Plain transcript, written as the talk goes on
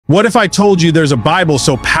What if I told you there's a Bible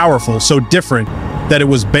so powerful, so different, that it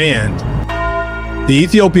was banned? The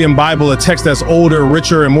Ethiopian Bible, a text that's older,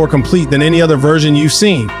 richer, and more complete than any other version you've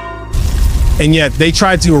seen. And yet they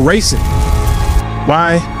tried to erase it.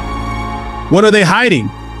 Why? What are they hiding?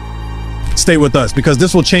 Stay with us, because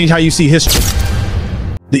this will change how you see history.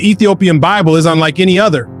 The Ethiopian Bible is unlike any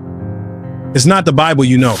other. It's not the Bible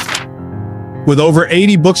you know. With over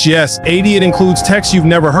 80 books, yes, 80, it includes texts you've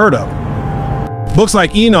never heard of. Books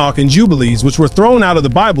like Enoch and Jubilees, which were thrown out of the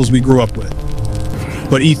Bibles we grew up with.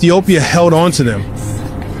 But Ethiopia held on to them,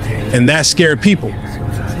 and that scared people.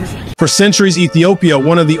 For centuries, Ethiopia,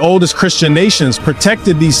 one of the oldest Christian nations,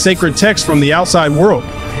 protected these sacred texts from the outside world.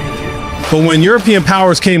 But when European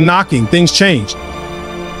powers came knocking, things changed.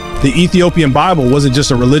 The Ethiopian Bible wasn't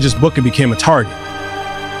just a religious book, it became a target.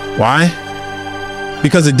 Why?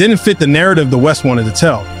 Because it didn't fit the narrative the West wanted to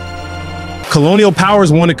tell. Colonial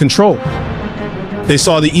powers wanted control. They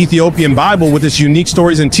saw the Ethiopian Bible with its unique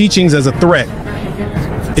stories and teachings as a threat.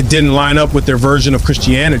 It didn't line up with their version of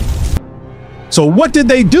Christianity. So what did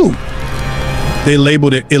they do? They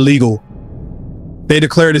labeled it illegal. They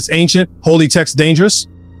declared its ancient, holy text dangerous.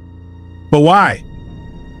 But why?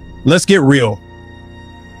 Let's get real.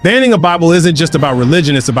 Banning a Bible isn't just about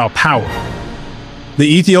religion, it's about power. The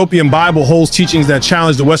Ethiopian Bible holds teachings that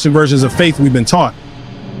challenge the Western versions of faith we've been taught.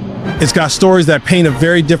 It's got stories that paint a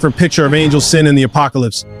very different picture of angel sin and the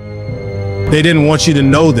apocalypse. They didn't want you to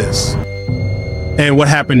know this. And what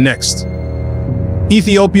happened next?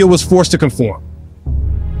 Ethiopia was forced to conform.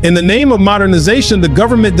 In the name of modernization, the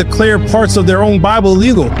government declared parts of their own Bible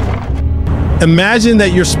illegal. Imagine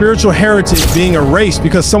that your spiritual heritage being erased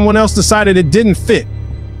because someone else decided it didn't fit.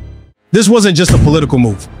 This wasn't just a political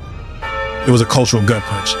move. It was a cultural gut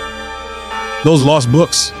punch. Those lost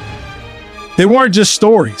books, they weren't just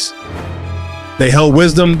stories. They held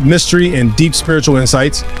wisdom, mystery, and deep spiritual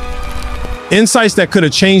insights. Insights that could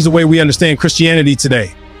have changed the way we understand Christianity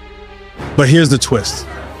today. But here's the twist.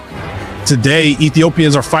 Today,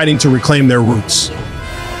 Ethiopians are fighting to reclaim their roots.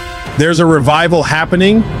 There's a revival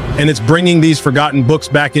happening, and it's bringing these forgotten books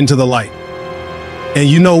back into the light. And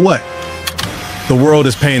you know what? The world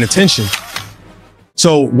is paying attention.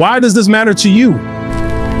 So why does this matter to you?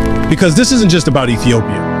 Because this isn't just about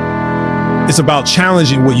Ethiopia. It's about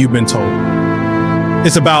challenging what you've been told.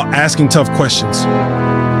 It's about asking tough questions.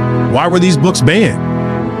 Why were these books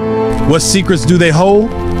banned? What secrets do they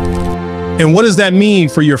hold? And what does that mean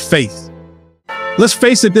for your faith? Let's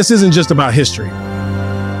face it, this isn't just about history.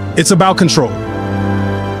 It's about control.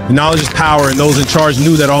 Knowledge is power, and those in charge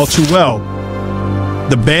knew that all too well.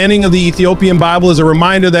 The banning of the Ethiopian Bible is a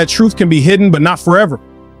reminder that truth can be hidden, but not forever.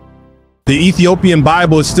 The Ethiopian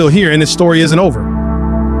Bible is still here, and its story isn't over.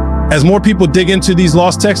 As more people dig into these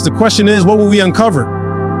lost texts, the question is, what will we uncover?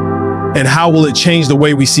 And how will it change the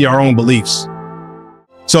way we see our own beliefs?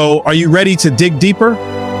 So, are you ready to dig deeper?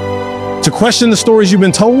 To question the stories you've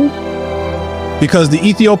been told? Because the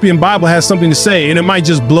Ethiopian Bible has something to say, and it might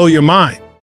just blow your mind.